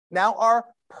Now our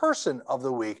person of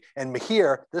the week. And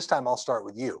Mahir, this time I'll start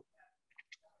with you.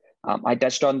 I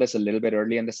touched on this a little bit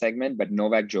early in the segment, but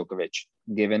Novak Djokovic,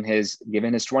 given his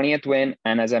 20th win,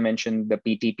 and as I mentioned, the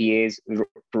PTPA's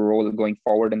role going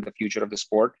forward in the future of the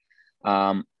sport,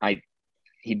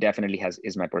 he definitely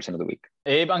is my person of the week.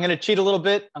 Abe, I'm going to cheat a little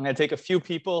bit. I'm going to take a few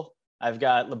people. I've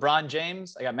got LeBron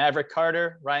James, I got Maverick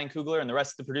Carter, Ryan Coogler, and the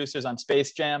rest of the producers on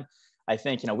Space Jam. I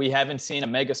think, we haven't seen a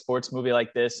mega sports movie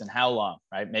like this in how long,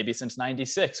 right? Maybe since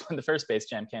 96 when the first Space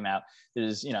Jam came out.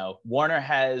 There's, Warner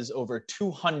has over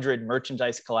 200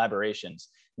 merchandise collaborations.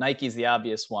 Nike's the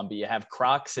obvious one, but you have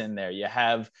Crocs in there. You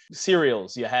have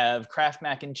cereals. You have Kraft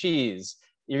mac and cheese.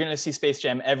 You're going to see Space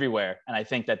Jam everywhere. And I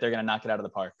think that they're going to knock it out of the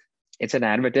park. It's an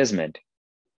advertisement.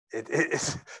 It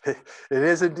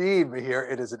is indeed, Mahir.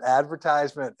 It is an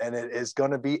advertisement, and it is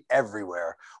going to be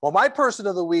everywhere. Well, my person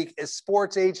of the week is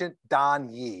sports agent Don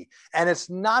Yee, and it's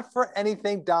not for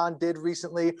anything Don did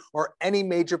recently or any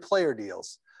major player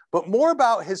deals, but more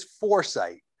about his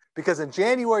foresight, because in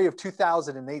January of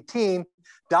 2018,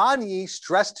 Don Yee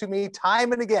stressed to me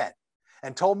time and again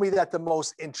and told me that the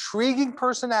most intriguing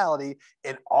personality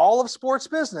in all of sports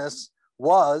business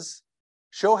was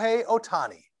Shohei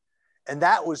Ohtani. And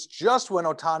that was just when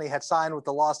Ohtani had signed with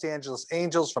the Los Angeles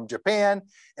Angels from Japan.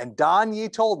 And Don Yee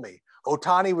told me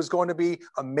Ohtani was going to be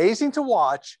amazing to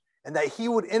watch and that he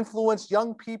would influence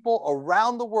young people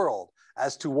around the world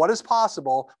as to what is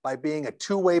possible by being a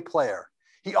two-way player.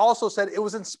 He also said it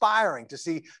was inspiring to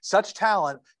see such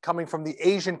talent coming from the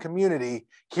Asian community.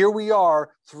 Here we are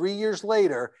 3 years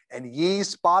later, and Yee's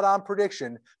spot-on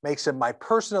prediction makes him my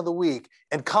person of the week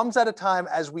and comes at a time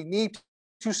as we need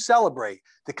to celebrate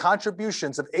the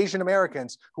contributions of Asian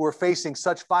Americans who are facing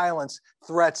such violence,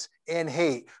 threats, and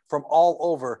hate from all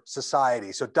over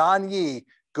society. So Don Yee,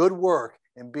 good work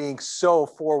in being so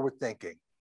forward-thinking.